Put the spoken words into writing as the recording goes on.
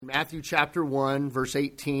Matthew chapter 1, verse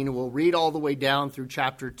 18. We'll read all the way down through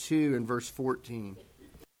chapter 2 and verse 14.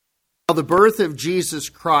 Now the birth of Jesus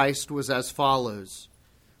Christ was as follows.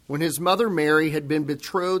 When his mother Mary had been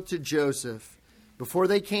betrothed to Joseph, before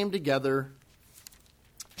they came together,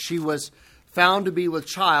 she was found to be with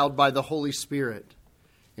child by the Holy Spirit.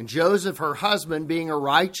 And Joseph, her husband, being a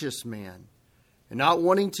righteous man, and not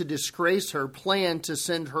wanting to disgrace her, planned to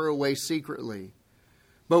send her away secretly.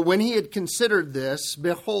 But when he had considered this,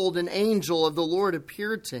 behold, an angel of the Lord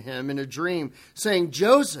appeared to him in a dream, saying,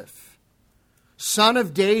 Joseph, son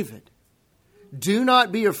of David, do not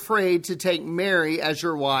be afraid to take Mary as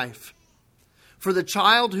your wife, for the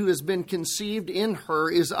child who has been conceived in her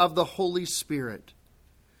is of the Holy Spirit.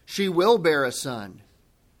 She will bear a son,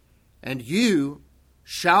 and you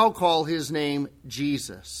shall call his name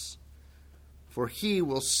Jesus, for he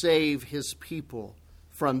will save his people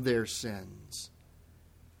from their sins.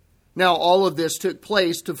 Now all of this took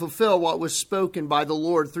place to fulfill what was spoken by the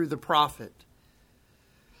Lord through the prophet.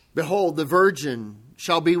 Behold, the virgin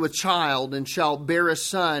shall be with child and shall bear a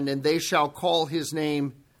son, and they shall call his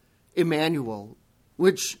name Emmanuel,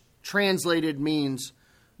 which translated means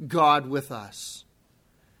God with us.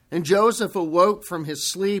 And Joseph awoke from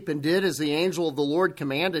his sleep and did as the angel of the Lord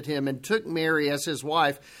commanded him, and took Mary as his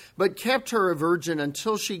wife, but kept her a virgin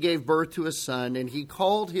until she gave birth to a son, and he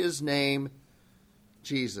called his name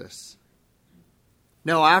Jesus.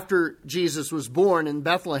 Now, after Jesus was born in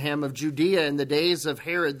Bethlehem of Judea in the days of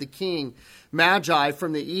Herod the king, Magi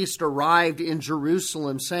from the east arrived in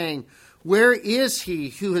Jerusalem, saying, Where is he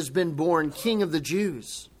who has been born King of the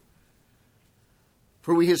Jews?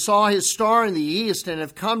 For we saw his star in the east and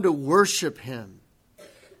have come to worship him.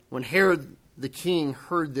 When Herod the king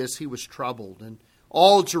heard this, he was troubled, and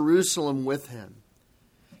all Jerusalem with him.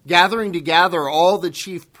 Gathering together all the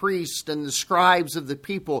chief priests and the scribes of the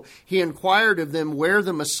people, he inquired of them where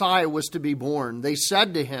the Messiah was to be born. They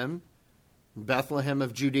said to him, Bethlehem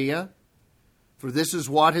of Judea, for this is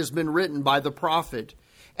what has been written by the prophet.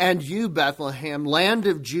 And you, Bethlehem, land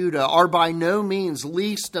of Judah, are by no means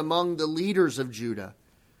least among the leaders of Judah.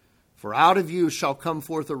 For out of you shall come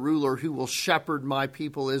forth a ruler who will shepherd my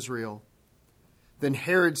people Israel. Then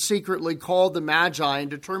Herod secretly called the Magi and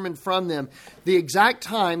determined from them the exact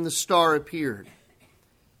time the star appeared.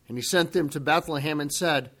 And he sent them to Bethlehem and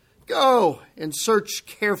said, Go and search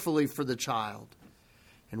carefully for the child.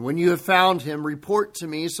 And when you have found him, report to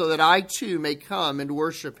me so that I too may come and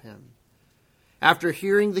worship him. After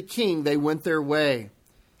hearing the king, they went their way.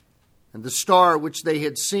 And the star which they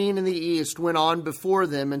had seen in the east went on before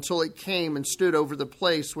them until it came and stood over the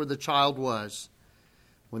place where the child was.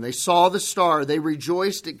 When they saw the star, they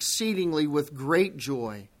rejoiced exceedingly with great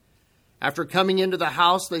joy. After coming into the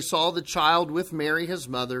house, they saw the child with Mary, his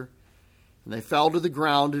mother, and they fell to the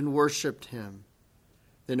ground and worshipped him.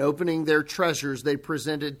 Then opening their treasures, they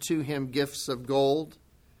presented to him gifts of gold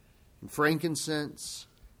and frankincense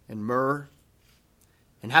and myrrh.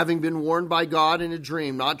 And having been warned by God in a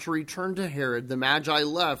dream not to return to Herod, the Magi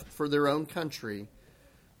left for their own country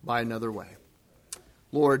by another way.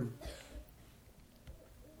 Lord,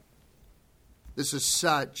 this is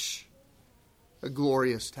such a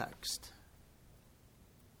glorious text,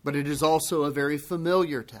 but it is also a very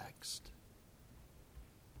familiar text.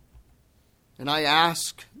 And I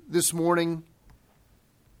ask this morning,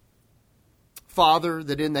 Father,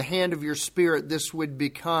 that in the hand of your Spirit this would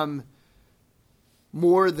become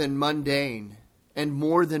more than mundane and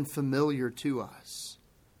more than familiar to us.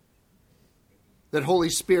 That, Holy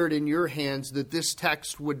Spirit, in your hands, that this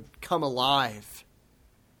text would come alive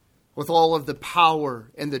with all of the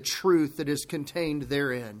power and the truth that is contained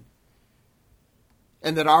therein.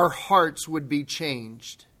 And that our hearts would be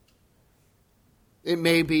changed. It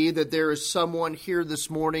may be that there is someone here this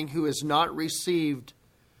morning who has not received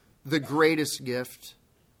the greatest gift,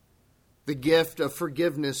 the gift of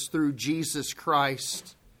forgiveness through Jesus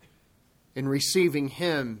Christ, in receiving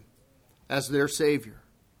him as their Savior.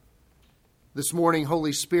 This morning,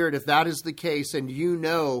 Holy Spirit, if that is the case and you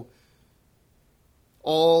know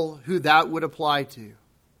all who that would apply to,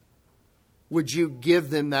 would you give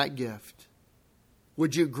them that gift?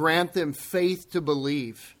 Would you grant them faith to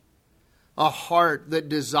believe, a heart that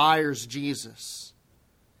desires Jesus,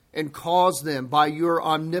 and cause them by your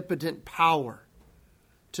omnipotent power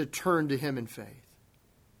to turn to him in faith?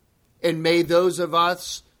 And may those of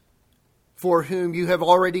us for whom you have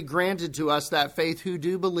already granted to us that faith who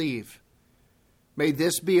do believe, may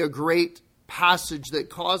this be a great passage that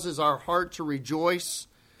causes our heart to rejoice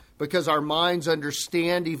because our minds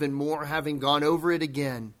understand even more, having gone over it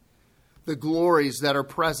again, the glories that are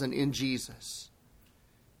present in Jesus.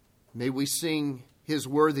 May we sing his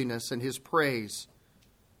worthiness and his praise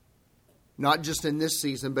not just in this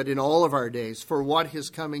season, but in all of our days, for what His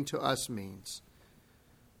coming to us means.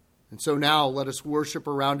 And so now let us worship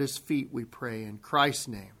around His feet, we pray, in Christ's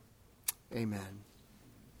name. Amen.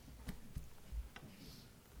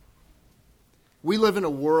 We live in a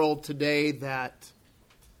world today that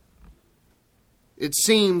it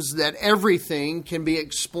seems that everything can be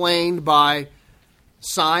explained by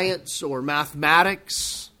science or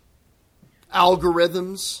mathematics,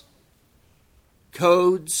 algorithms,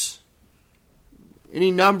 codes, any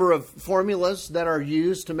number of formulas that are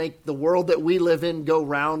used to make the world that we live in go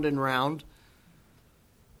round and round.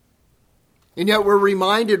 And yet we're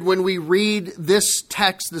reminded when we read this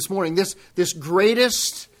text this morning, this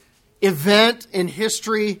greatest event in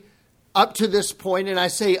history up to this point, and I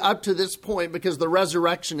say up to this point because the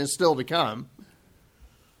resurrection is still to come.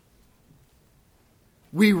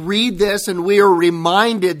 We read this and we are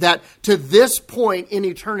reminded that to this point in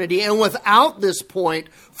eternity, and without this point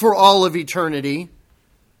for all of eternity,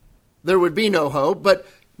 there would be no hope. But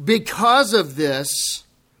because of this,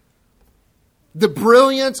 the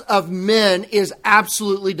brilliance of men is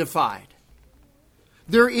absolutely defied.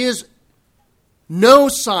 There is no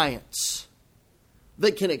science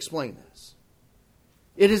that can explain this.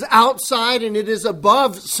 It is outside and it is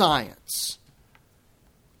above science.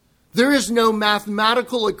 There is no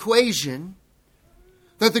mathematical equation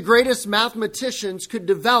that the greatest mathematicians could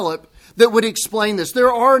develop that would explain this.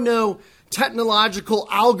 There are no technological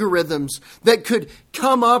algorithms that could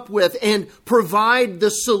come up with and provide the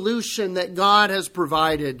solution that God has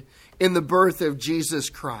provided in the birth of Jesus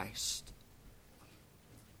Christ.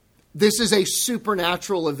 This is a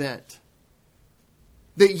supernatural event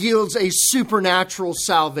that yields a supernatural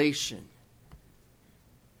salvation.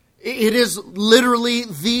 It is literally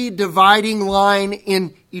the dividing line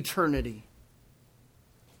in eternity.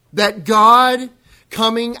 That God,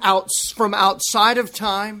 coming out from outside of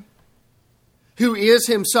time, who is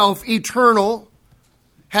Himself eternal,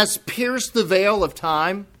 has pierced the veil of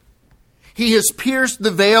time. He has pierced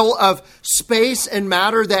the veil of space and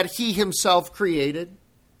matter that He Himself created.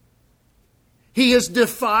 He has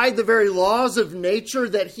defied the very laws of nature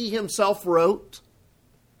that He Himself wrote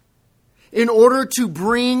in order to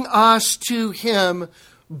bring us to Him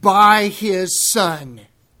by His Son,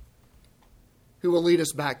 who will lead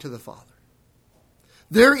us back to the Father.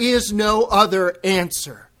 There is no other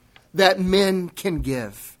answer that men can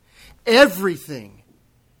give. Everything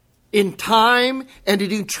in time and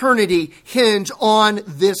in eternity hinge on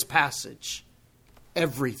this passage.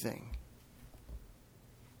 Everything.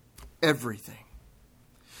 Everything.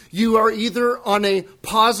 You are either on a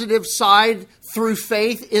positive side through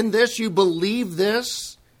faith in this, you believe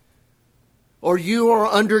this, or you are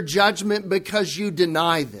under judgment because you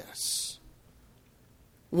deny this.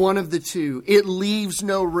 One of the two. It leaves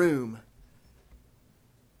no room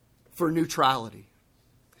for neutrality.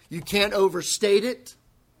 You can't overstate it,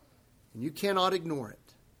 and you cannot ignore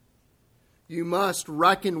it. You must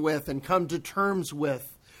reckon with and come to terms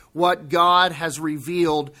with what God has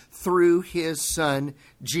revealed through His Son,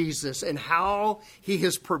 Jesus, and how He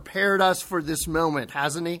has prepared us for this moment,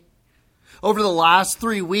 hasn't He? Over the last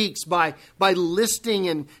 3 weeks, by listing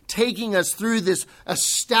and taking us through this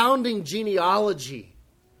astounding genealogy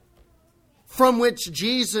from which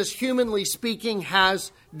Jesus, humanly speaking,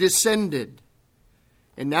 has descended.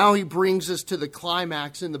 And now He brings us to the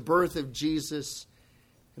climax in the birth of Jesus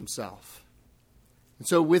Himself. And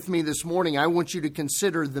so with me this morning, I want you to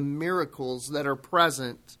consider the miracles that are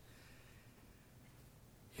present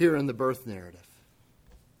here in the birth narrative.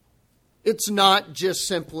 It's not just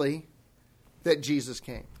simply that Jesus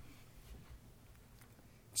came.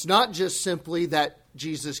 It's not just simply that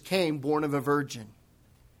Jesus came born of a virgin.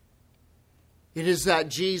 It is that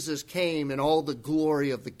Jesus came in all the glory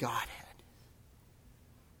of the Godhead.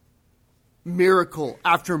 Miracle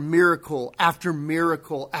after miracle after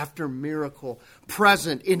miracle after miracle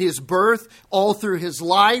present in His birth, all through His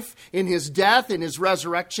life, in His death, in His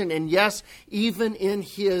resurrection, and yes, even in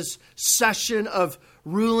His session of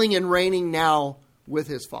ruling and reigning now with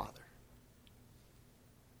His Father.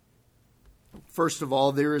 First of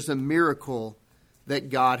all, there is a miracle that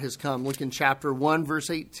God has come. Look in chapter 1, verse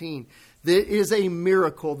 18. There is a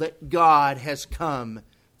miracle that God has come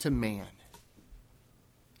to man.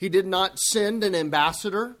 He did not send an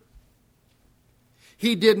ambassador.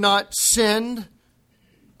 He did not send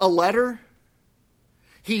a letter.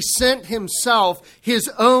 He sent Himself. His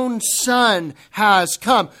own Son has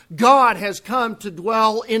come. God has come to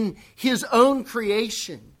dwell in His own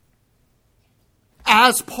creation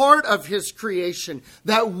as part of His creation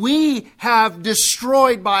that we have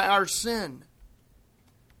destroyed by our sin.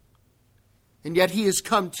 And yet He has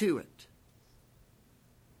come to it.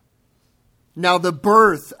 Now the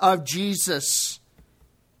birth of Jesus,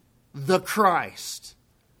 the Christ,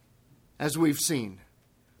 as we've seen,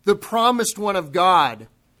 the promised one of God,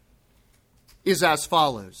 is as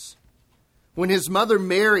follows. When his mother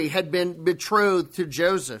Mary had been betrothed to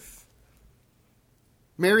Joseph,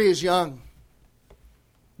 Mary is young.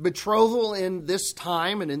 Betrothal in this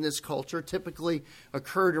time and in this culture typically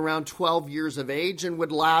occurred around 12 years of age and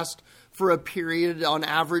would last for a period on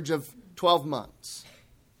average of 12 months.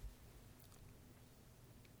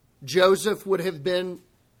 Joseph would have been,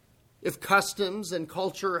 if customs and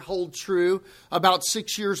culture hold true, about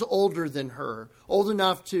 6 years older than her, old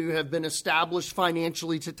enough to have been established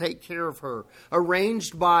financially to take care of her,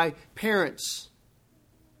 arranged by parents.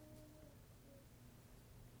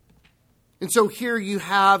 And so here you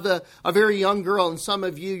have a very young girl, and some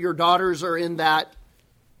of you, your daughters are in that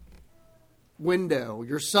window.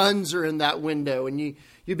 Your sons are in that window, and you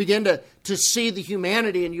begin to see the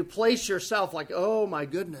humanity, and you place yourself like, oh my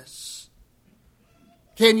goodness.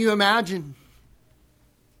 Can you imagine?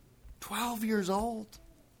 12 years old.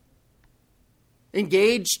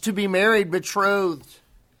 Engaged to be married, betrothed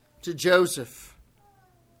to Joseph.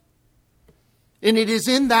 And it is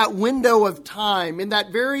in that window of time, in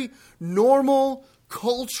that very normal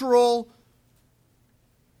cultural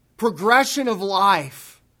progression of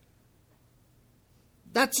life.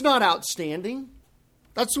 That's not outstanding.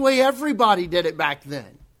 That's the way everybody did it back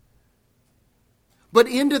then. But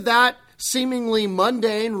into that seemingly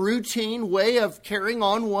mundane, routine way of carrying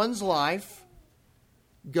on one's life,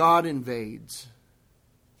 God invades.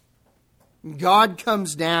 God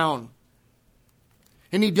comes down.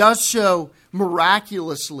 And He does so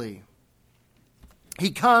miraculously.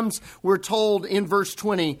 He comes, we're told in verse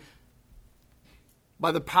 20,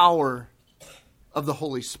 by the power of the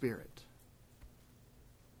Holy Spirit.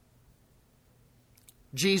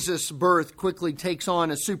 Jesus' birth quickly takes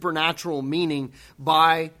on a supernatural meaning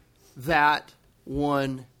by that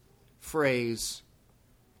one phrase.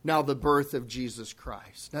 Now the birth of Jesus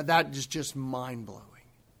Christ. Now that is just mind-blowing.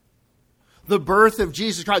 The birth of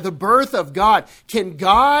Jesus Christ, the birth of God. Can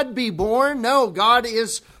God be born? No, God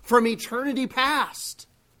is from eternity past.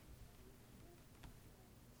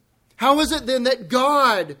 How is it then that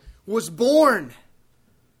God was born?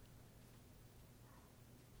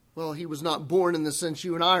 Well, He was not born in the sense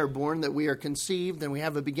you and I are born, that we are conceived and we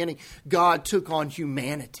have a beginning. God took on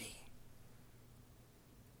humanity.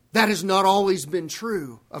 That has not always been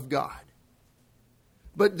true of God.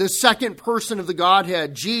 But the second person of the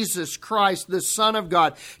Godhead, Jesus Christ, the Son of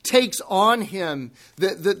God, takes on Him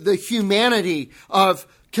the humanity of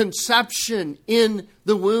conception in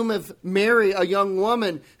the womb of Mary, a young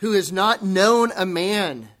woman who has not known a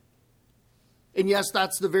man. And yes,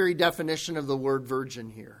 that's the very definition of the word virgin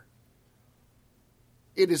here.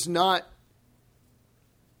 It is not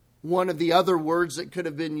one of the other words that could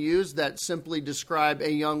have been used that simply describe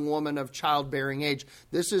a young woman of childbearing age.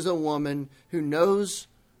 This is a woman who knows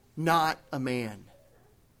not a man.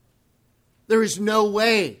 There is no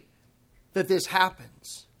way that this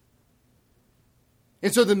happens.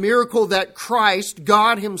 And so the miracle that Christ,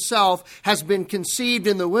 God Himself, has been conceived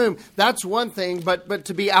in the womb, that's one thing, but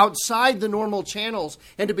to be outside the normal channels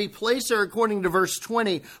and to be placed there, according to verse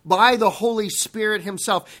 20, by the Holy Spirit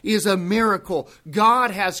Himself is a miracle. God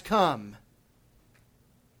has come,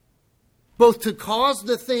 both to cause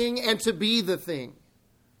the thing and to be the thing,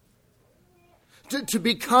 to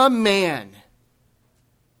become man.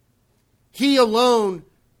 He alone,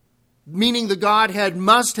 meaning the Godhead,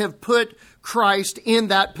 must have put Christ in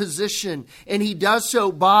that position, and He does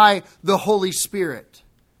so by the Holy Spirit.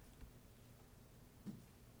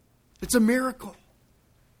 It's a miracle.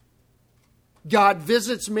 God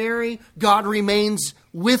visits Mary. God remains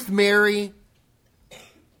with Mary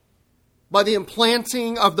by the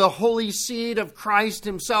implanting of the holy seed of Christ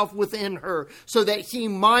Himself within her, so that He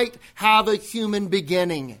might have a human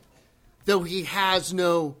beginning, though He has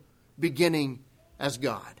no beginning as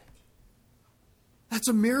God. That's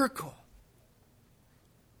a miracle.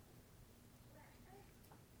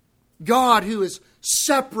 God, who is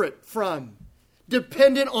separate from,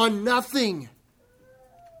 dependent on nothing,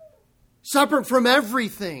 separate from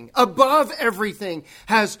everything, above everything,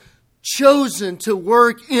 has chosen to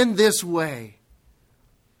work in this way.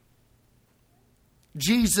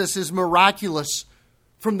 Jesus is miraculous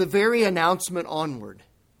from the very announcement onward.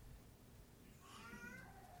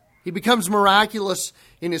 He becomes miraculous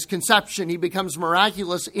in His conception. He becomes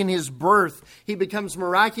miraculous in His birth. He becomes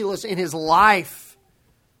miraculous in His life,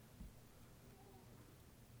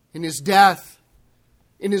 in His death,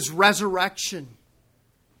 in His resurrection.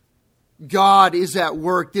 God is at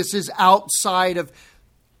work. This is outside of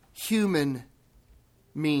human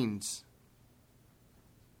means.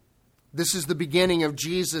 This is the beginning of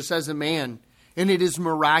Jesus as a man, and it is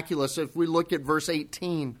miraculous. If we look at verse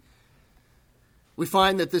 18, we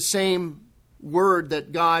find that the same word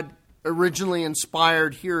that God originally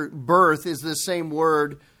inspired here, birth, is the same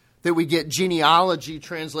word that we get genealogy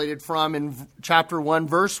translated from in chapter 1,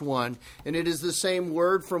 verse 1. And it is the same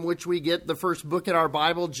word from which we get the first book in our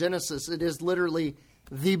Bible, Genesis. It is literally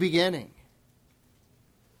the beginning.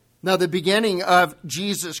 Now, the beginning of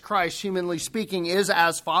Jesus Christ, humanly speaking, is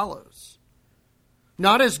as follows.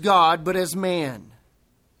 Not as God, but as man.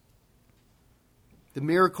 The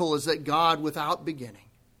miracle is that God, without beginning,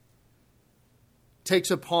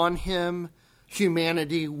 takes upon him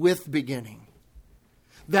humanity with beginning.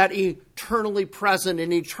 That eternally present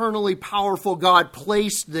and eternally powerful God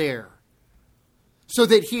placed there so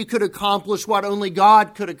that he could accomplish what only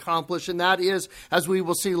God could accomplish, and that is, as we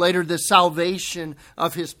will see later, the salvation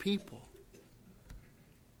of his people.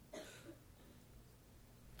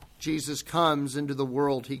 Jesus comes into the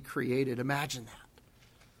world he created. Imagine that.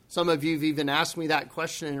 Some of you have even asked me that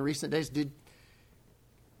question in recent days.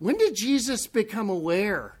 When did Jesus become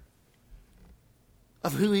aware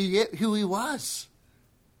of who he was?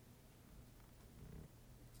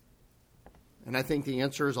 And I think the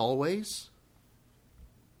answer is always.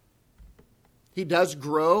 He does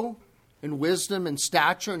grow in wisdom and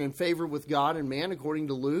stature and in favor with God and man, according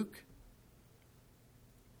to Luke.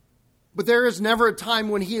 But there is never a time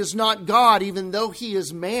when he is not God, even though he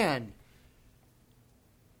is man.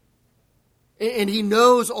 And he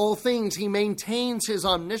knows all things. He maintains his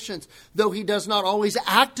omniscience, though he does not always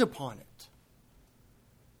act upon it.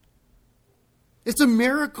 It's a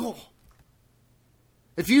miracle.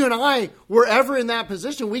 If you and I were ever in that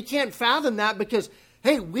position, we can't fathom that because,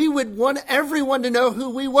 hey, we would want everyone to know who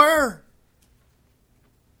we were.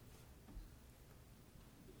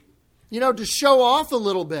 You know, to show off a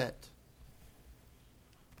little bit.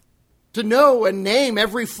 To know and name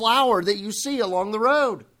every flower that you see along the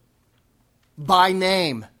road. By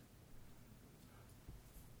name.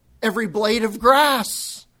 Every blade of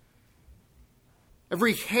grass.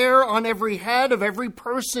 Every hair on every head of every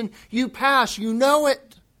person you pass, you know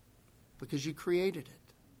it because you created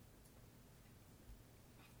it.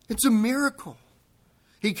 It's a miracle.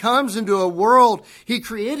 He comes into a world he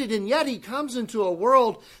created, and yet he comes into a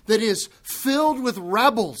world that is filled with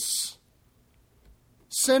rebels,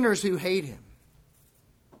 sinners who hate him.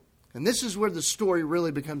 And this is where the story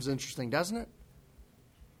really becomes interesting, doesn't it?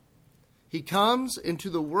 He comes into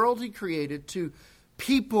the world he created to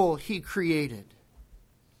people he created.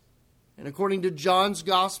 And according to John's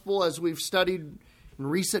gospel, as we've studied in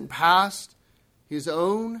recent past, his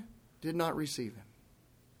own did not receive him.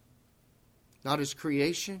 Not his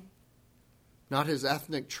creation, not his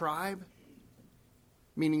ethnic tribe,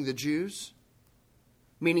 meaning the Jews,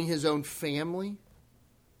 meaning his own family,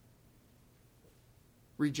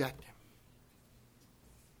 reject him.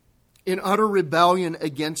 In utter rebellion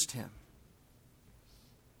against him.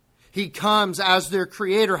 He comes as their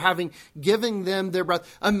creator, having given them their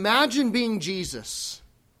breath. Imagine being Jesus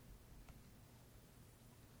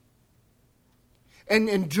and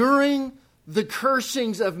enduring the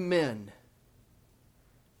cursings of men,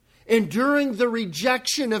 enduring the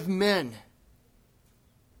rejection of men.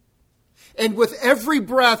 And with every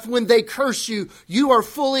breath, when they curse you, you are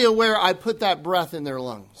fully aware, I put that breath in their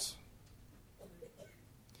lungs.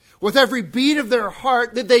 With every beat of their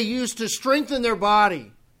heart that they use to strengthen their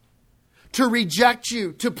body, to reject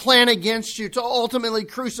you, to plan against you, to ultimately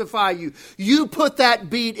crucify you. You put that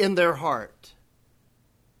beat in their heart.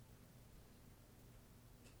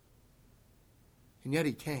 And yet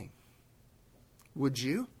he came. Would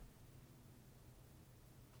you?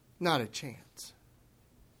 Not a chance.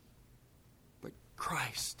 But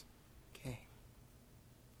Christ came.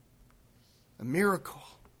 A miracle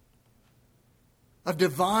of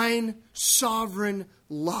divine sovereign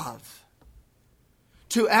love.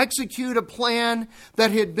 To execute a plan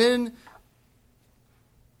that had been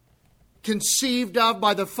conceived of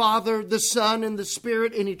by the Father, the Son, and the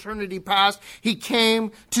Spirit in eternity past. He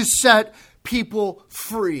came to set people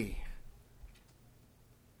free.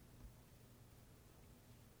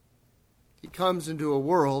 He comes into a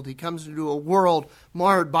world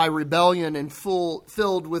marred by rebellion and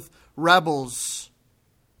filled with rebels.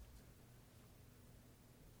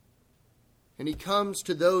 And he comes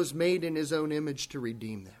to those made in his own image to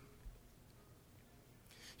redeem them.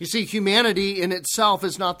 You see, humanity in itself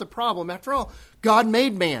is not the problem. After all, God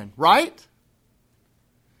made man, right?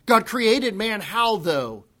 God created man. How,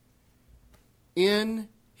 though? In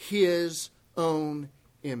his own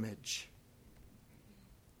image.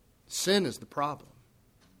 Sin is the problem.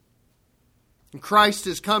 And Christ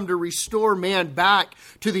has come to restore man back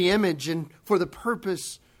to the image and for the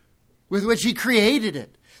purpose with which He created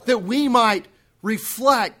it, that we might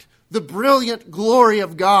reflect the brilliant glory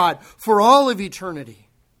of God for all of eternity.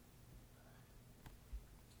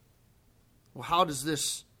 Well, how does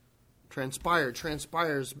this transpire? It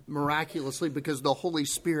transpires miraculously because the Holy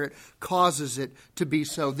Spirit causes it to be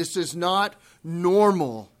so. This is not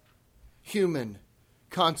normal human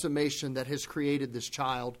consummation that has created this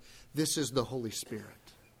child. This is the Holy Spirit.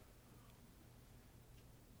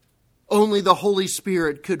 Only the Holy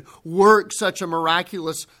Spirit could work such a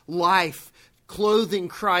miraculous life, clothing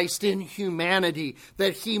Christ in humanity,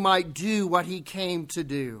 that He might do what He came to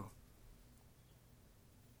do.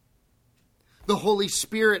 The Holy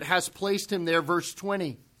Spirit has placed Him there, verse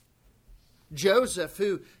 20. Joseph,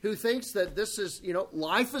 who thinks that this is,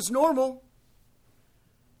 life is normal.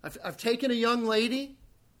 I've taken a young lady.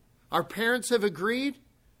 Our parents have agreed.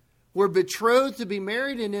 We're betrothed to be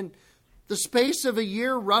married, and in the space of a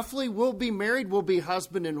year, roughly, we'll be married. We'll be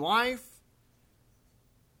husband and wife.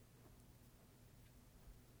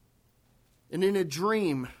 And in a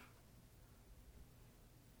dream,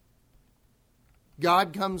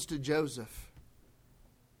 God comes to Joseph.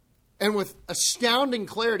 And with astounding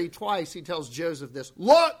clarity, twice he tells Joseph this: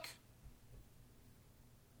 look!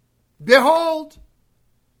 Behold!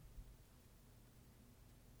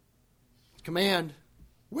 Command.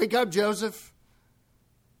 Wake up, Joseph.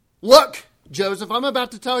 Look, Joseph, I'm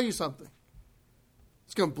about to tell you something.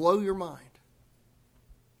 It's going to blow your mind.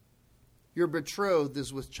 Your betrothed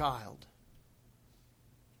is with child.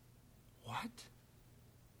 What?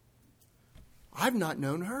 I've not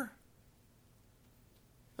known her.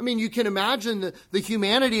 I mean, you can imagine the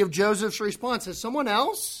humanity of Joseph's response. Has someone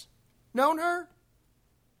else known her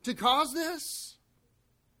to cause this?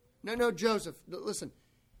 No, Joseph, listen.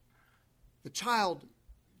 The child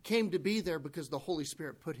came to be there because the Holy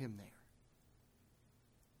Spirit put him there.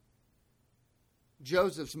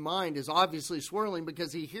 Joseph's mind is obviously swirling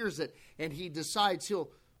because he hears it and he decides he'll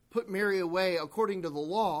put Mary away according to the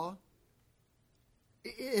law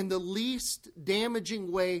in the least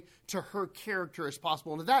damaging way to her character as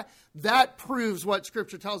possible. And that proves what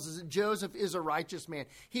Scripture tells us, that Joseph is a righteous man.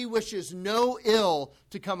 He wishes no ill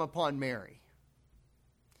to come upon Mary.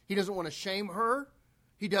 He doesn't want to shame her.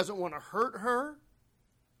 He doesn't want to hurt her.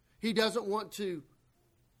 He doesn't want to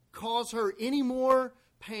cause her any more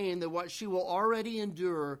pain than what she will already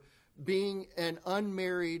endure being an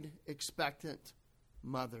unmarried, expectant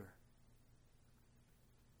mother.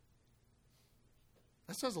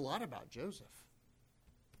 That says a lot about Joseph.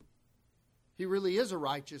 He really is a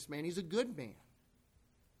righteous man. He's a good man.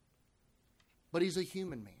 But he's a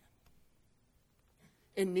human man,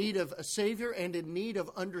 in need of a Savior and in need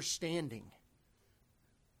of understanding.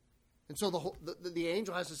 And so the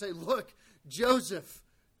angel has to say, look, Joseph,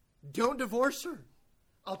 don't divorce her.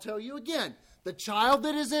 I'll tell you again, the child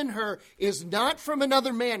that is in her is not from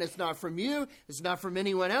another man. It's not from you. It's not from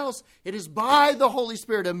anyone else. It is by the Holy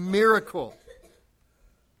Spirit, a miracle.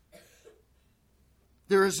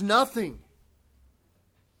 There is nothing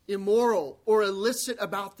immoral or illicit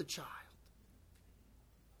about the child.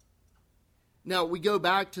 Now, we go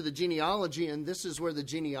back to the genealogy, and this is where the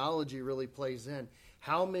genealogy really plays in.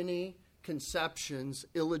 How many conceptions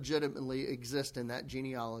illegitimately exist in that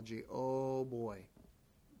genealogy? Oh, boy.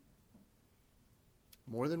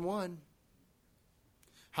 More than one.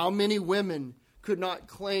 How many women could not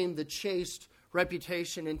claim the chaste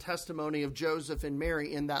reputation and testimony of Joseph and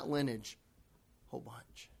Mary in that lineage? Whole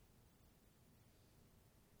bunch.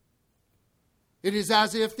 It is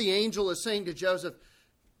as if the angel is saying to Joseph,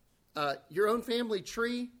 your own family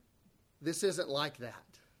tree, this isn't like that.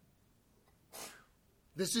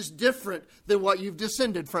 This is different than what you've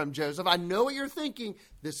descended from, Joseph. I know what you're thinking.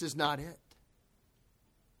 This is not it.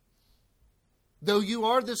 Though you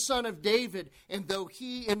are the son of David, and though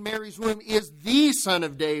he in Mary's womb is the son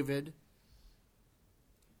of David,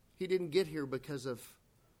 he didn't get here because of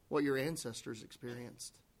what your ancestors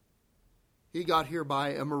experienced. He got here by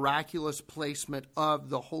a miraculous placement of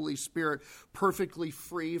the Holy Spirit, perfectly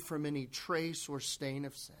free from any trace or stain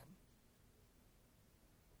of sin.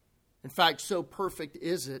 In fact, so perfect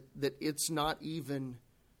is it that it's not even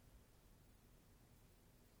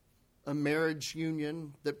a marriage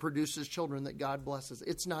union that produces children that God blesses.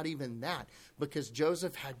 It's not even that. Because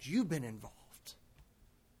Joseph, had you been involved,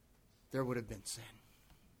 there would have been sin.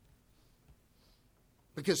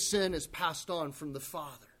 Because sin is passed on from the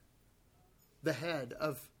father, the head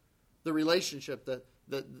of the relationship,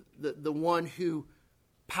 the one who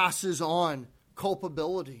passes on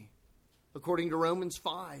culpability, according to Romans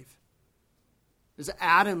 5. It's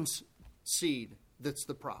Adam's seed that's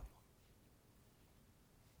the problem.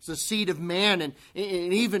 It's the seed of man. And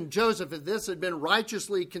even Joseph, if this had been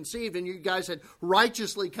righteously conceived and you guys had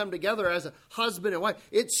righteously come together as a husband and wife,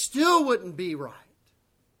 it still wouldn't be right.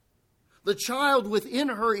 The child within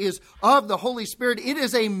her is of the Holy Spirit. It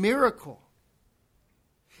is a miracle.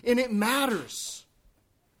 And it matters.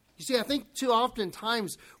 You see, I think too often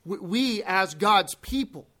times we as God's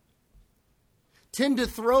people tend to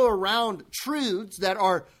throw around truths that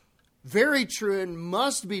are very true and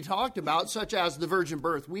must be talked about, such as the virgin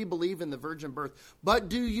birth. We believe in the virgin birth. But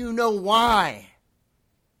do you know why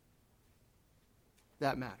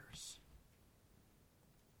that matters?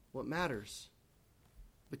 What matters?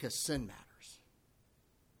 Because sin matters.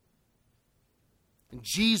 And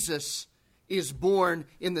Jesus is born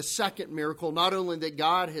in the second miracle, not only that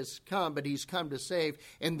God has come, but He's come to save.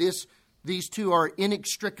 And these two are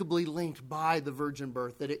inextricably linked by the virgin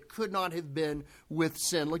birth, that it could not have been with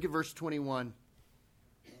sin. Look at verse 21.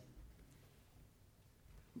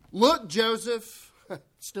 Look, Joseph,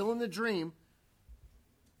 still in the dream,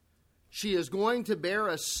 she is going to bear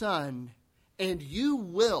a son, and you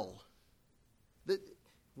will.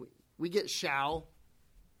 We get shall.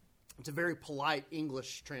 It's a very polite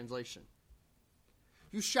English translation.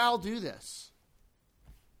 You shall do this.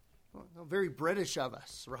 Well, very British of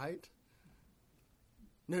us, right?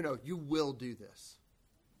 No, you will do this.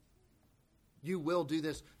 You will do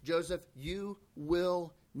this. Joseph, you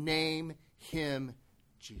will name him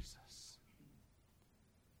Jesus.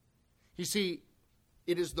 You see,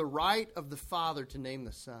 it is the right of the father to name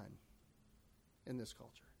the son in this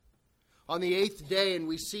culture. On the 8th day, and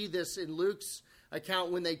we see this in Luke's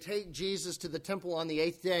account when they take Jesus to the temple on the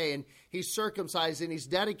 8th day, and he's circumcised and he's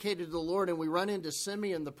dedicated to the Lord, and we run into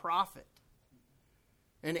Simeon the prophet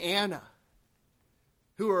and Anna,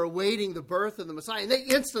 who are awaiting the birth of the Messiah. And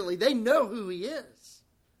they know who he is.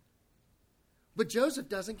 But Joseph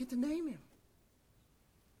doesn't get to name him.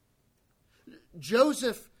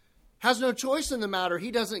 Joseph has no choice in the matter.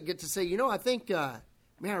 He doesn't get to say, I think, I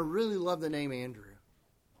really love the name Andrew.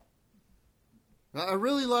 I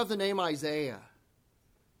really love the name Isaiah.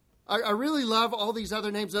 I really love all these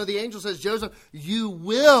other names. No, the angel says, Joseph, you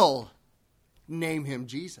will name him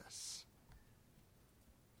Jesus.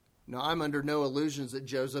 Now, I'm under no illusions that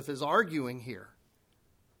Joseph is arguing here.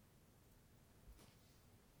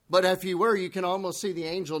 But if he were, you can almost see the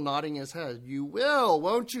angel nodding his head. You will,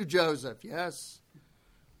 won't you, Joseph? Yes.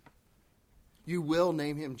 You will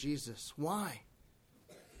name him Jesus. Why?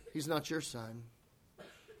 He's not your son.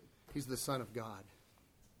 He's the Son of God.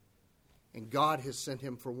 And God has sent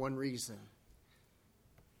him for one reason: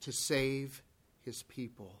 to save his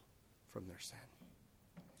people from their sin.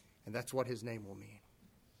 And that's what his name will mean.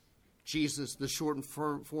 Jesus, the shortened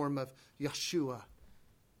form of Yeshua,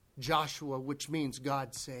 Joshua, which means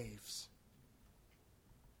God saves.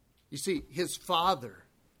 You see, his Father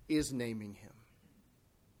is naming him.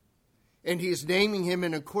 And he is naming him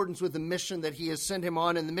in accordance with the mission that he has sent him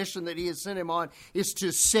on. And the mission that he has sent him on is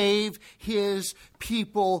to save his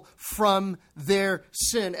people from their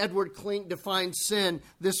sin. Edward Klink defines sin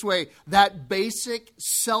this way: that basic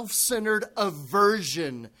self-centered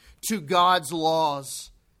aversion to God's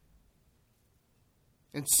laws.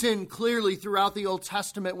 And sin clearly throughout the Old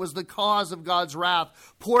Testament was the cause of God's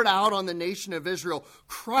wrath poured out on the nation of Israel.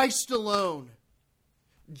 Christ alone,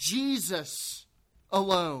 Jesus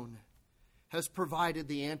alone, has provided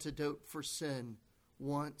the antidote for sin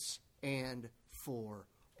once and for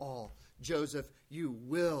all. Joseph, you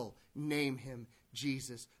will name him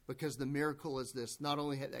Jesus, because the miracle is this: not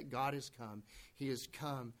only that God has come, he has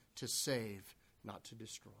come to save, not to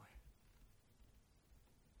destroy.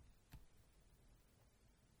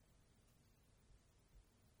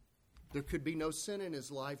 There could be no sin in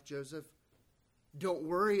his life, Joseph. Don't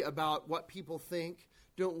worry about what people think.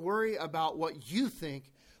 Don't worry about what you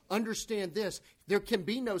think. Understand this: there can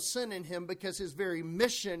be no sin in him because his very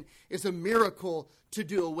mission is a miracle to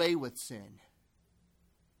do away with sin.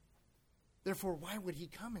 Therefore, why would he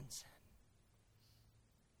come in sin?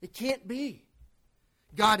 It can't be.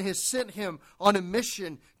 God has sent him on a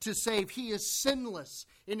mission to save. He is sinless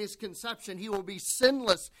in his conception. He will be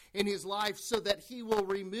sinless in his life so that he will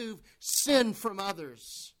remove sin from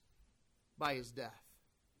others by his death.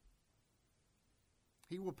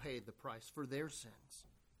 He will pay the price for their sins.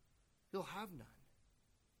 He'll have none.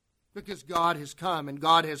 Because God has come, and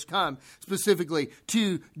God has come specifically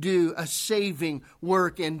to do a saving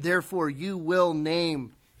work, and therefore you will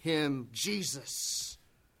name him Jesus.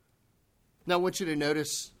 Now I want you to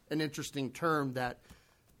notice an interesting term that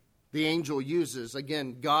the angel uses.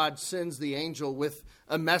 Again, God sends the angel with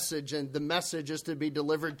a message, and the message is to be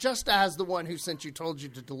delivered just as the one who sent you told you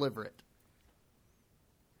to deliver it.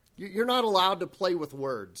 You're not allowed to play with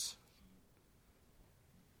words.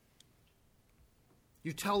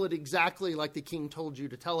 You tell it exactly like the king told you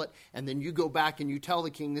to tell it, and then you go back and you tell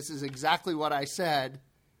the king, this is exactly what I said.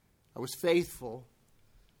 I was faithful.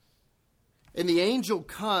 And the angel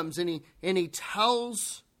comes and he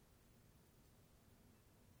tells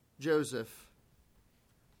Joseph,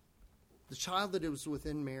 the child that is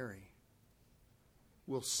within Mary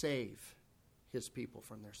will save his people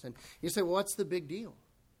from their sin. You say, well, what's the big deal?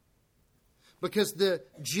 Because the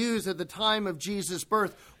Jews at the time of Jesus'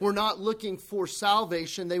 birth were not looking for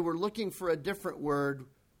salvation. They were looking for a different word,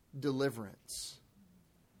 deliverance.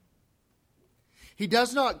 He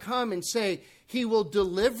does not come and say he will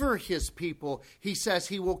deliver his people. He says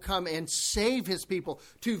he will come and save his people.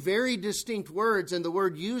 Two very distinct words, and the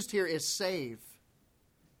word used here is save.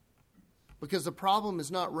 Because the problem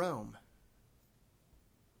is not Rome.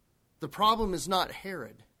 The problem is not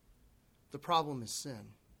Herod. The problem is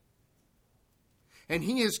sin. And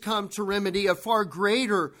he has come to remedy a far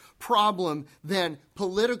greater problem than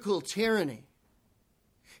political tyranny.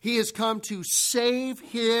 He has come to save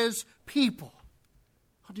his people.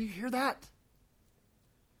 Oh, do you hear that?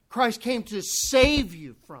 Christ came to save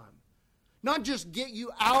you from, not just get you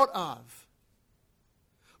out of,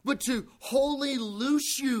 but to wholly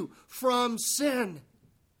loose you from sin,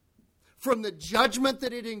 from the judgment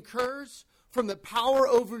that it incurs, from the power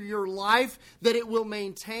over your life that it will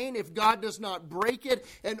maintain if God does not break it,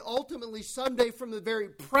 and ultimately someday from the very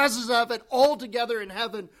presence of it all together in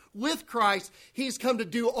heaven with Christ, He's come to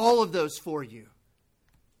do all of those for you.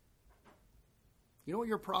 You know what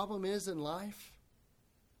your problem is in life?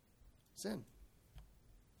 Sin.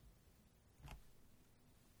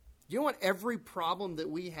 You know what every problem that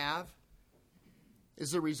we have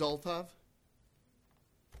is a result of?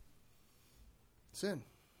 Sin.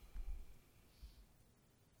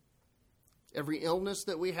 Every illness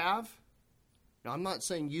that we have. Now, I'm not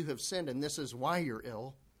saying you have sinned and this is why you're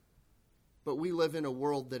ill. But we live in a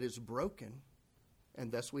world that is broken.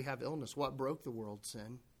 And thus we have illness. What broke the world?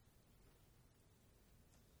 Sin.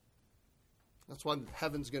 That's why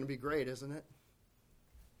heaven's going to be great, isn't it?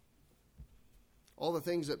 All the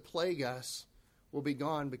things that plague us will be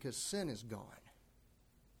gone because sin is gone.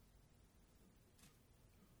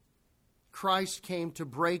 Christ came to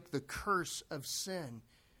break the curse of sin,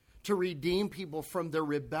 to redeem people from their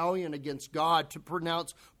rebellion against God, to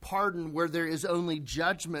pronounce pardon where there is only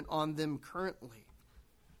judgment on them currently.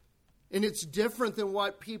 And it's different than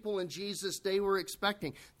what people in Jesus' day were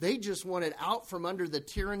expecting. They just wanted out from under the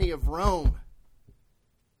tyranny of Rome.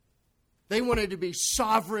 They wanted to be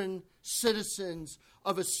sovereign citizens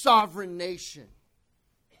of a sovereign nation.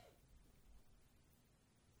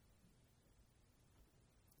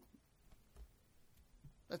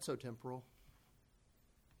 That's so temporal.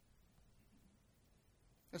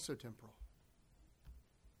 That's so temporal.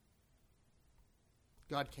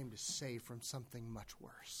 God came to save from something much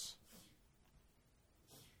worse.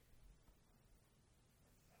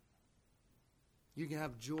 You can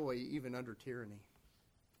have joy even under tyranny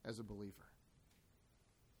as a believer,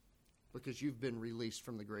 because you've been released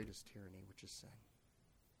from the greatest tyranny, which is sin.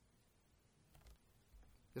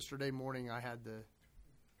 Yesterday morning, I had the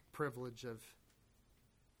privilege of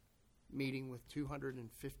meeting with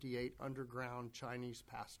 258 underground Chinese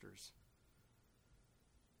pastors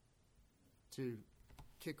to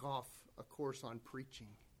kick off a course on preaching.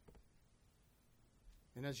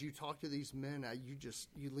 And as you talk to these men,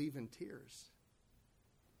 you leave in tears.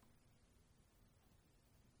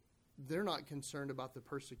 They're not concerned about the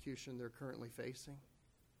persecution they're currently facing.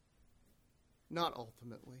 Not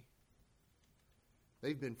ultimately.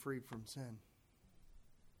 They've been freed from sin.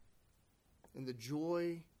 And the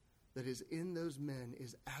joy that is in those men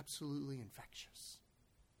is absolutely infectious.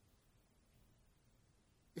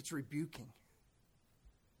 It's rebuking.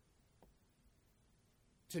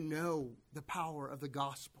 To know the power of the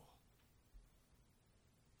gospel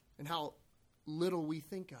and how little we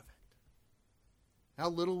think of it. How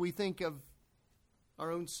little we think of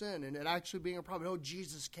our own sin and it actually being a problem. Oh,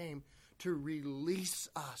 Jesus came to release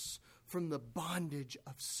us from the bondage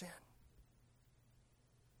of sin.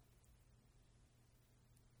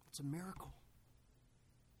 It's a miracle.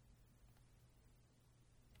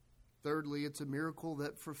 Thirdly, it's a miracle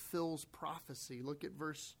that fulfills prophecy. Look at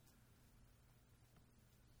verse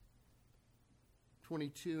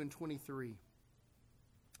 22 and 23.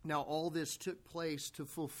 Now all this took place to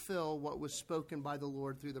fulfill what was spoken by the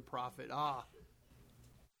Lord through the prophet. Here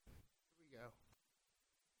we go.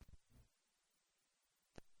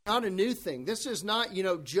 Not a new thing. This is not,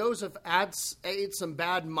 Joseph ate some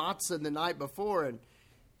bad matzah the night before and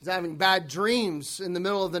He's having bad dreams in the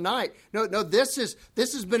middle of the night. No, this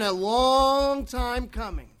has been a long time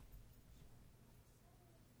coming.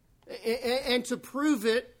 And to prove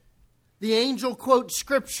it, the angel quotes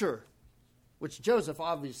Scripture, which Joseph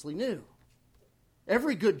obviously knew.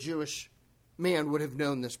 Every good Jewish man would have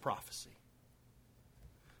known this prophecy.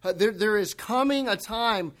 There is coming a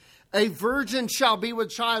time, a virgin shall be with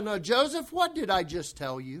child. Now, Joseph, what did I just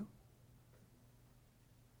tell you?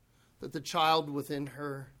 That the child within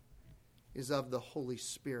her is of the Holy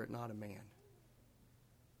Spirit, not a man.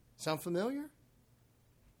 Sound familiar?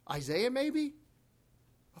 Isaiah, maybe?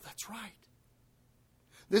 Oh, that's right.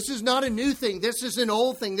 This is not a new thing. This is an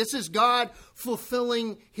old thing. This is God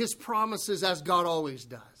fulfilling His promises as God always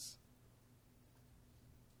does.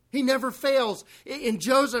 He never fails. And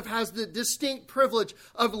Joseph has the distinct privilege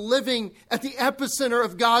of living at the epicenter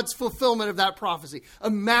of God's fulfillment of that prophecy.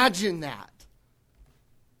 Imagine that.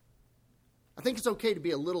 I think it's okay to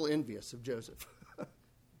be a little envious of Joseph.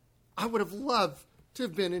 I would have loved to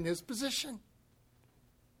have been in his position.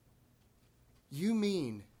 You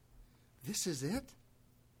mean this is it?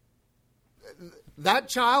 That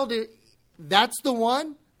child, that's the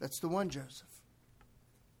one? That's the one, Joseph.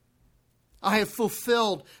 I have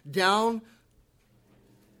fulfilled down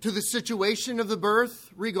to the situation of the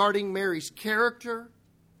birth regarding Mary's character.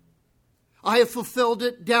 I have fulfilled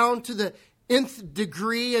it down to the nth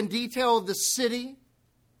degree and detail of the city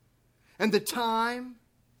and the time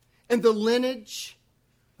and the lineage.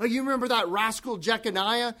 Oh, you remember that rascal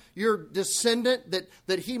Jeconiah, your descendant,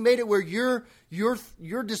 that he made it where your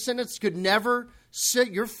descendants could never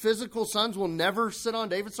sit, your physical sons will never sit on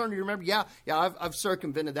David's throne. Do you remember? Yeah, I've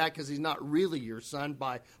circumvented that because he's not really your son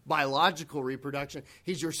by biological reproduction.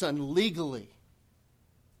 He's your son legally.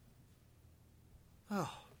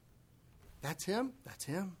 Oh, that's him? That's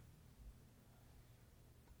him.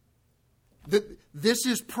 This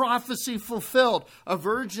is prophecy fulfilled. A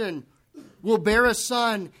virgin will bear a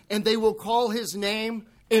son, and they will call his name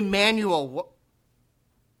Emmanuel.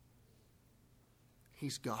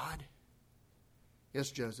 He's God. Yes,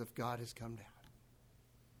 Joseph, God has come down.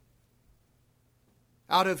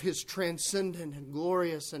 Out of His transcendent and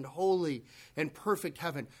glorious and holy and perfect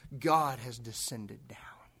heaven, God has descended down.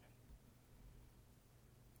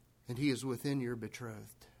 And He is within your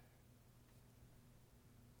betrothed.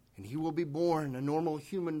 And He will be born a normal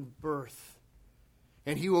human birth.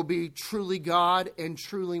 And He will be truly God and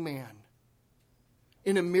truly man.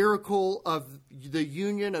 In a miracle of the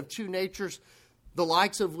union of two natures, the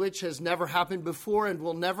likes of which has never happened before and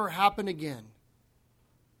will never happen again.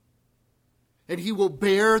 And He will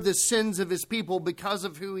bear the sins of His people because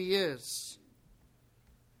of who He is.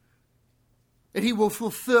 And He will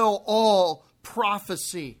fulfill all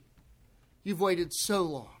prophecy. You've waited so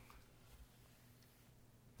long.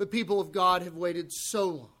 The people of God have waited so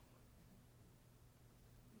long.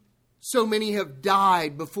 So many have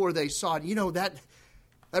died before they saw it. You know, that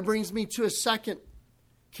brings me to a second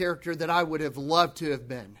character that I would have loved to have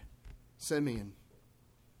been. Simeon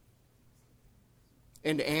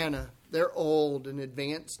and Anna. They're old and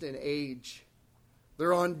advanced in age.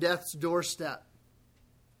 They're on death's doorstep.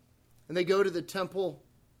 And they go to the temple.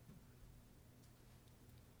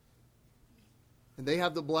 And they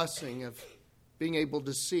have the blessing of being able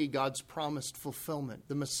to see God's promised fulfillment,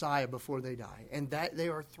 the Messiah, before they die. And that they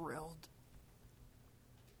are thrilled.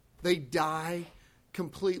 They die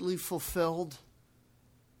completely fulfilled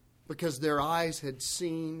because their eyes had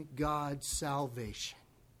seen God's salvation.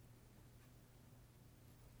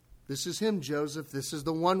 This is Him, Joseph. This is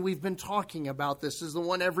the one we've been talking about. This is the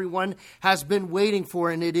one everyone has been waiting for.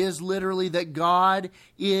 And it is literally that God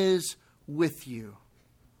is with you.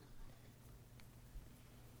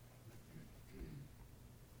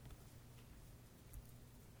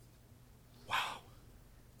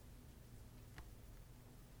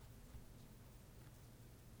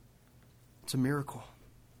 It's a miracle.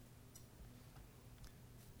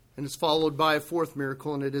 And it's followed by a fourth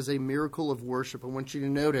miracle, and it is a miracle of worship. I want you to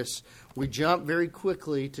notice, we jump very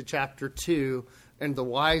quickly to chapter 2 and the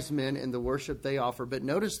wise men and the worship they offer. But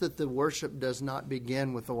notice that the worship does not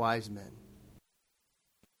begin with the wise men.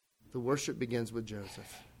 The worship begins with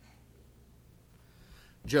Joseph.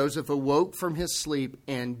 Joseph awoke from his sleep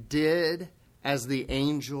and did as the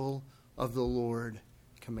angel of the Lord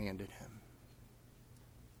commanded him.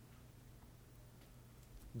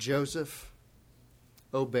 Joseph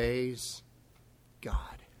obeys God.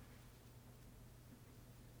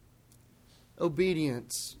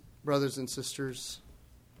 Obedience, brothers and sisters,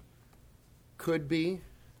 could be,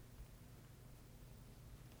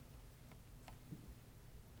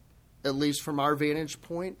 at least from our vantage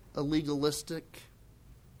point, a legalistic,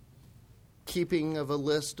 keeping of a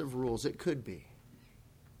list of rules. It could be.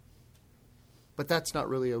 But that's not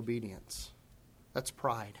really obedience. That's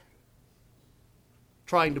pride.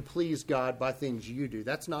 Trying to please God by things you do.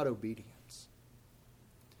 That's not obedience.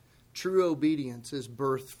 True obedience is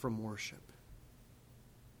birthed from worship.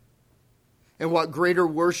 And what greater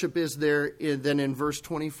worship is there than in verse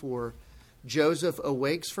 24? Joseph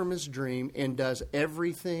awakes from his dream and does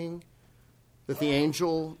everything that the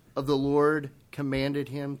angel of the Lord commanded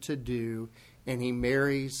him to do, and he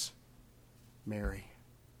marries Mary.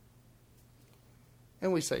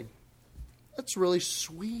 And we say, that's really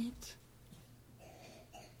sweet.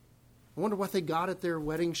 I wonder what they got at their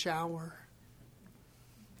wedding shower.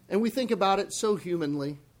 And we think about it so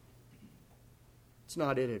humanly. It's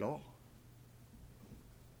not it at all.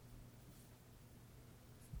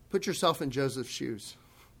 Put yourself in Joseph's shoes.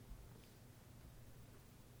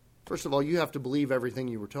 First of all, you have to believe everything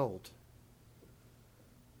you were told.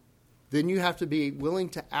 Then you have to be willing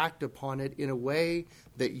to act upon it in a way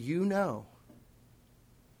that you know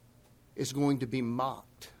is going to be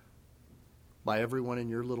mocked by everyone in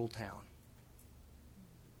your little town.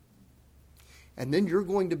 And then you're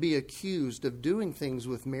going to be accused of doing things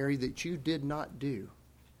with Mary that you did not do.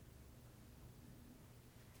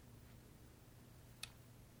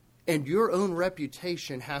 And your own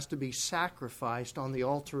reputation has to be sacrificed on the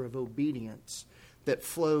altar of obedience that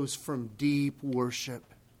flows from deep worship.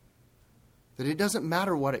 That it doesn't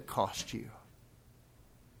matter what it cost you.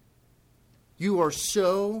 You are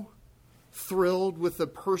so thrilled with the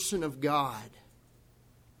person of God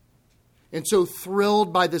and so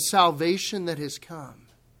thrilled by the salvation that has come,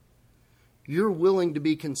 you're willing to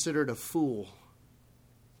be considered a fool,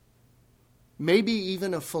 maybe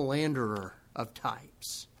even a philanderer of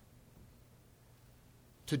types,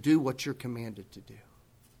 to do what you're commanded to do.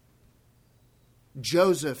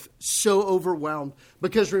 Joseph, so overwhelmed.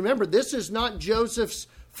 Because remember, this is not Joseph's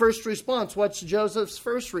first response. What's Joseph's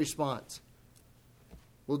first response?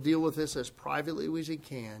 We'll deal with this as privately as he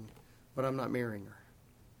can, but I'm not marrying her.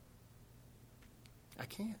 I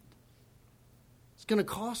can't. It's going to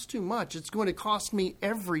cost too much. It's going to cost me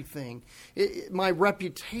everything. My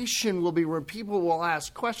reputation will be where people will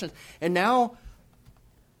ask questions. And now,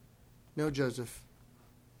 no, Joseph.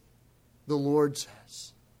 The Lord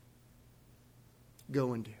says,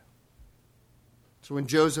 go and do. So when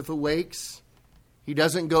Joseph awakes, he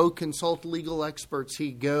doesn't go consult legal experts.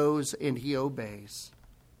 He goes and he obeys.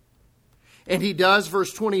 And he does,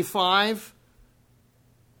 verse 25,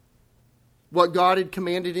 what God had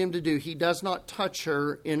commanded him to do. He does not touch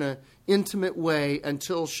her in an intimate way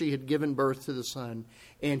until she had given birth to the son.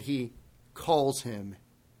 And he calls him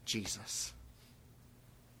Jesus.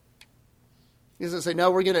 He doesn't say, no,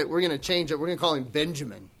 we're gonna change it. We're going to call him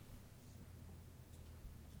Benjamin.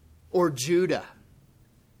 Or Judah.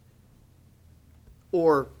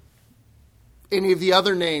 Or any of the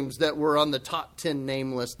other names that were on the top 10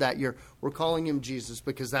 name list that year. We're calling him Jesus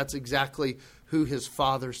because that's exactly who his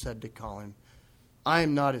father said to call him. I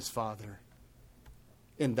am not his father.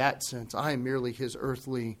 In that sense, I am merely his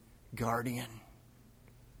earthly guardian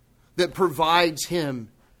that provides him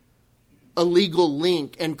a legal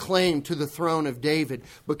link and claim to the throne of David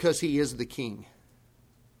because he is the king.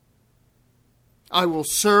 I will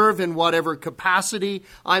serve in whatever capacity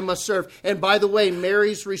I must serve. And by the way,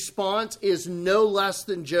 Mary's response is no less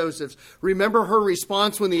than Joseph's. Remember her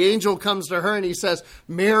response when the angel comes to her and he says,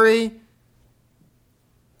 Mary,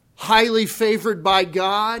 highly favored by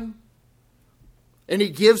God. And he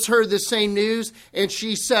gives her the same news. And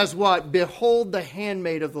she says what? Behold the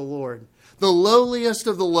handmaid of the Lord, the lowliest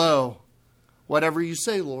of the low. Whatever you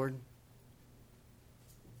say, Lord.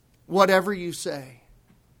 Whatever you say.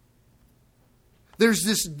 There's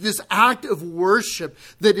this act of worship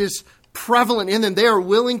that is prevalent in them. They are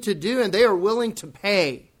willing to do and they are willing to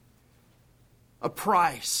pay a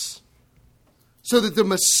price so that the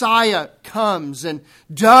Messiah comes and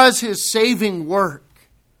does his saving work.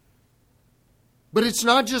 But it's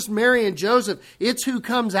not just Mary and Joseph. It's who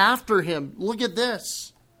comes after him. Look at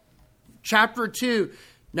this. Chapter 2.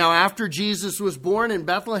 Now after Jesus was born in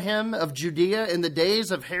Bethlehem of Judea in the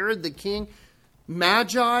days of Herod the king,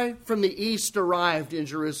 Magi from the east arrived in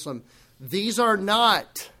Jerusalem. These are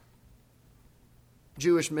not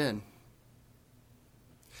Jewish men.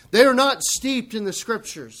 They are not steeped in the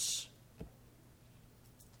scriptures.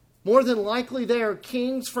 More than likely they are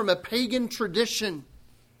kings from a pagan tradition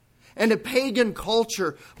and a pagan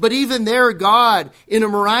culture. But even their God, in a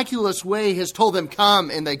miraculous way, has told them, come,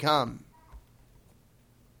 and they come.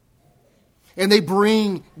 And they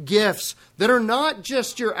bring gifts that are not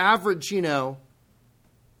just your average,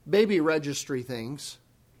 baby registry things.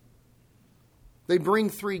 They bring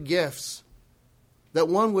 3 gifts that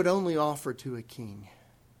one would only offer to a king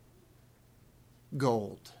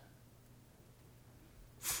gold,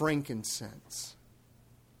 frankincense,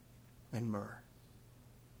 and myrrh.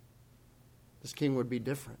 This king would be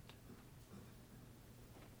different.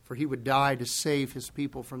 For he would die to save his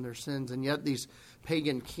people from their sins. And yet these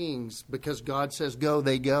pagan kings, because God says go,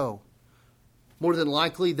 they go. More than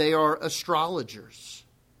likely, they are astrologers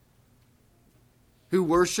who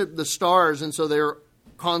worship the stars, and so they're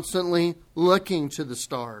constantly looking to the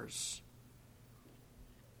stars.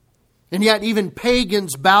 And yet even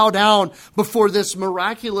pagans bow down before this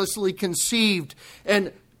miraculously conceived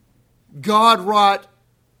and God-wrought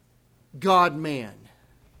God-man.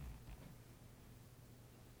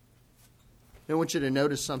 I want you to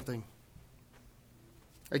notice something.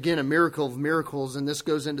 Again, a miracle of miracles, and this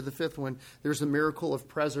goes into the fifth one. There's a miracle of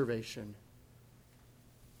preservation.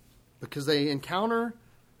 Because they encounter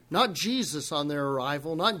not Jesus on their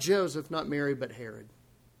arrival, not Joseph, not Mary, but Herod.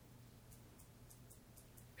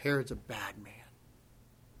 Herod's a bad man.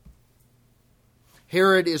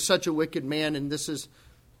 Herod is such a wicked man, and this is,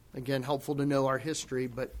 again, helpful to know our history,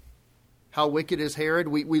 but how wicked is Herod?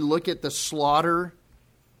 We look at the slaughter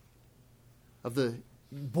of the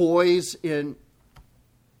boys in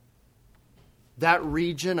that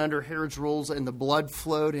region under Herod's rules, and the blood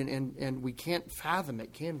flowed, and we can't fathom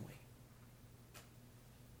it, can we?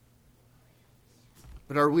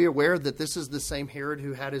 But are we aware that this is the same Herod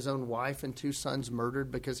who had his own wife and 2 sons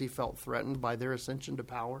murdered because he felt threatened by their ascension to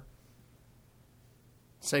power?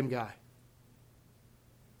 Same guy.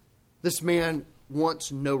 This man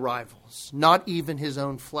wants no rivals, not even his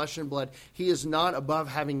own flesh and blood. He is not above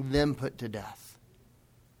having them put to death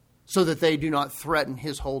so that they do not threaten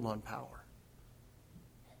his hold on power.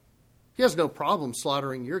 He has no problem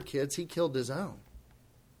slaughtering your kids. He killed his own.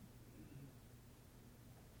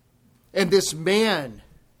 And this man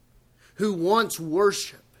who wants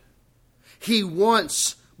worship, he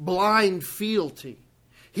wants blind fealty,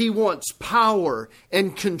 he wants power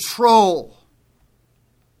and control.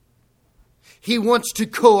 He wants to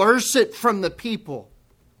coerce it from the people.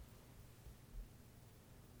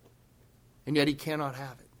 And yet he cannot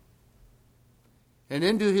have it. And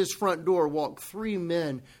into his front door walk 3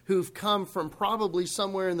 men who've come from probably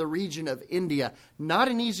somewhere in the region of India. Not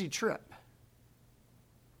an easy trip.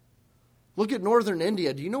 Look at northern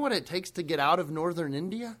India. Do you know what it takes to get out of northern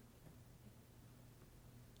India?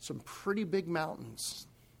 Some pretty big mountains.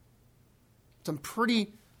 Some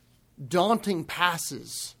pretty daunting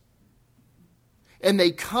passes. And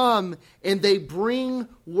they come and they bring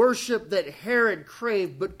worship that Herod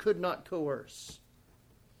craved but could not coerce.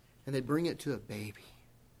 And they bring it to a baby.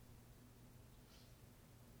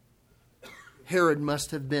 Herod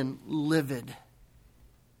must have been livid.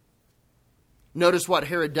 Notice what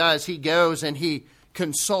Herod does. He goes and he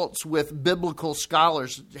consults with biblical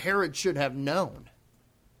scholars. Herod should have known.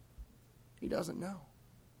 He doesn't know.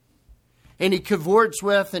 And he cavorts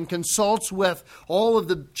with and consults with all of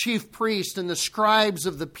the chief priests and the scribes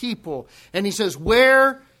of the people. And he says,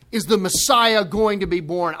 where is the Messiah going to be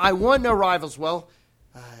born? I want no rivals. Well,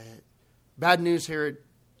 bad news, Herod.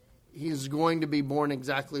 He's going to be born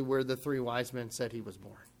exactly where the 3 wise men said he was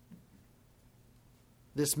born.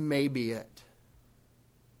 This may be it.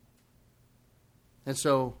 And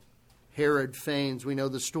so Herod feigns, we know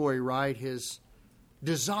the story, right? His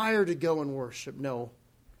desire to go and worship. No.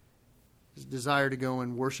 His desire to go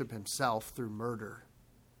and worship himself through murder.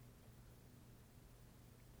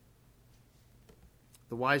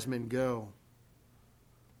 The wise men go,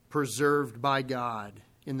 preserved by God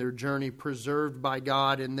in their journey, preserved by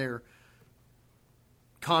God in their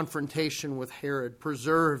confrontation with Herod,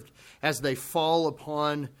 preserved as they fall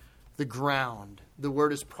upon the ground. The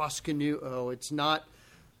word is proskunuo. It's not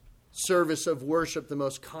service of worship, the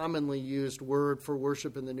most commonly used word for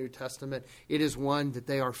worship in the New Testament. It is one that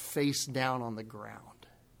they are face down on the ground,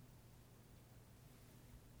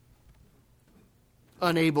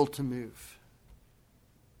 unable to move,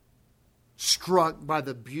 struck by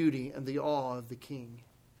the beauty and the awe of the king.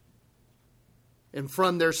 And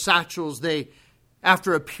from their satchels, they,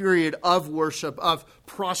 after a period of worship, of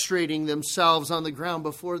prostrating themselves on the ground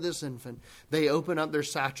before this infant, they open up their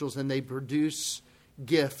satchels and they produce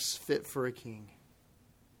gifts fit for a king.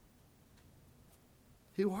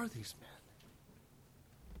 Who are these men?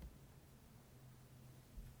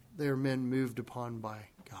 They are men moved upon by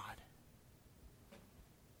God.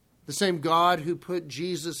 The same God who put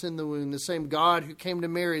Jesus in the womb, the same God who came to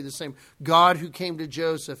Mary, the same God who came to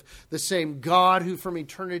Joseph, the same God who from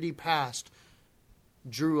eternity past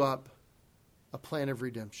drew up a plan of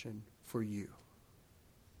redemption for you.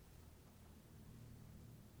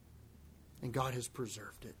 And God has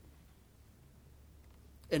preserved it.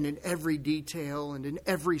 and in every detail and in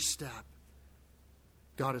every step,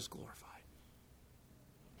 God is glorified.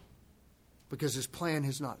 Because His plan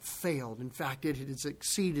has not failed. In fact, it has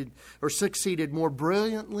succeeded more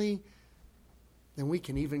brilliantly than we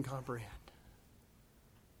can even comprehend.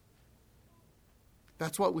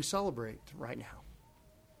 That's what we celebrate right now.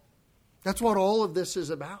 That's what all of this is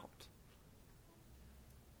about.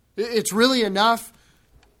 It's really enough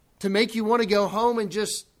to make you want to go home and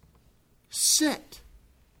just sit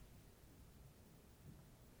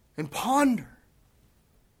and ponder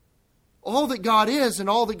all that God is and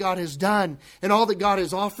all that God has done and all that God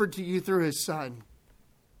has offered to you through His Son.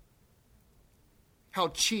 How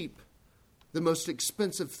cheap the most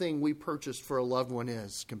expensive thing we purchased for a loved one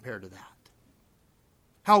is compared to that.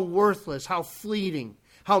 How worthless, how fleeting,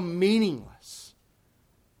 how meaningless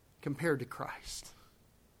compared to Christ.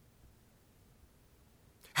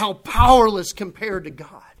 How powerless compared to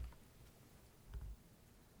God.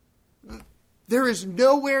 There is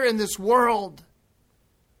nowhere in this world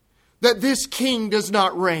that this king does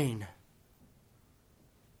not reign.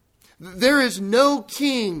 There is no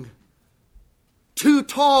king too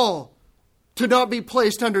tall to not be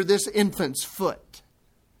placed under this infant's foot.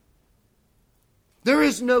 There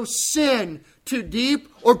is no sin too deep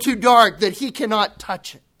or too dark that He cannot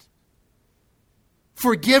touch it,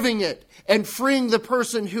 forgiving it and freeing the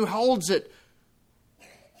person who holds it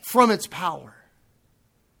from its power.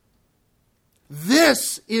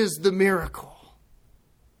 This is the miracle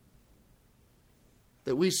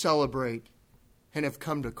that we celebrate and have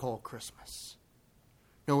come to call Christmas.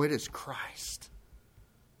 No, it is Christ.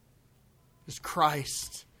 It's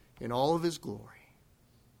Christ in all of His glory.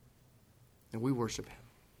 And we worship Him.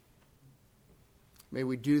 May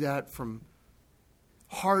we do that from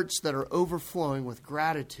hearts that are overflowing with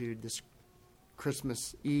gratitude this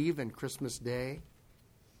Christmas Eve and Christmas Day.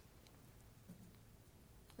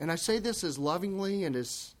 And I say this as lovingly and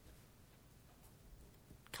as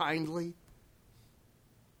kindly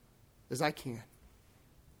as I can.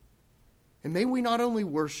 And may we not only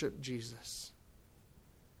worship Jesus,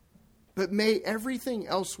 but may everything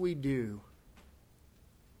else we do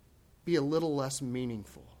be a little less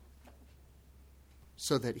meaningful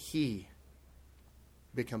so that He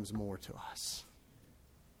becomes more to us.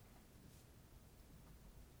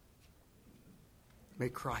 May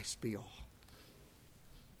Christ be all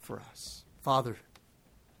for us. Father,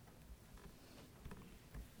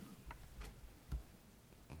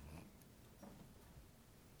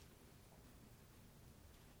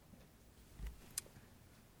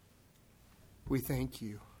 we thank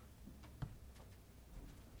You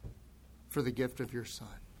for the gift of Your Son.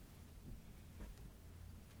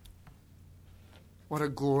 What a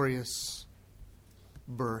glorious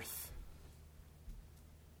birth.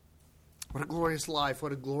 What a glorious life.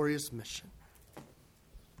 What a glorious mission.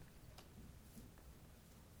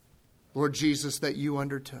 Lord Jesus, that You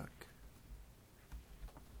undertook.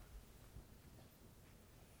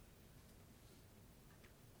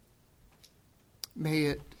 May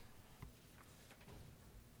it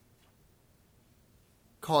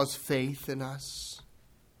cause faith in us.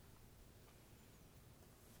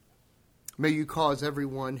 May You cause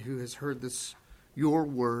everyone who has heard this, Your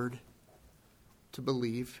word, to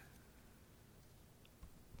believe.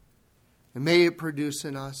 And may it produce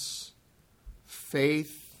in us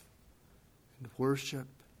faith and worship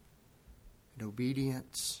and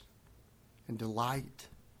obedience and delight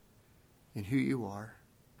in who You are.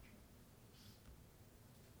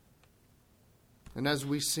 And as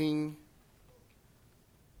we sing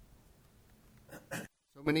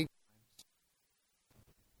so many times,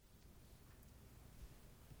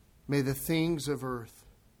 may the things of earth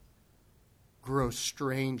grow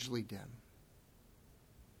strangely dim.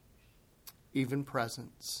 Even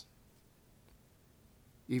presents,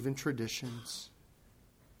 even traditions,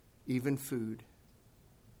 even food.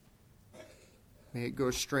 May it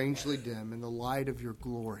grow strangely dim in the light of Your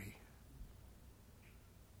glory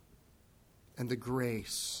and the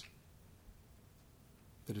grace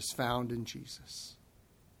that is found in Jesus.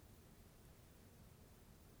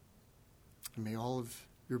 And may all of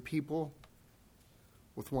Your people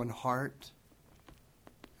with one heart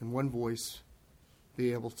and one voice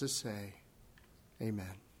be able to say,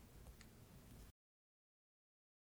 Amen.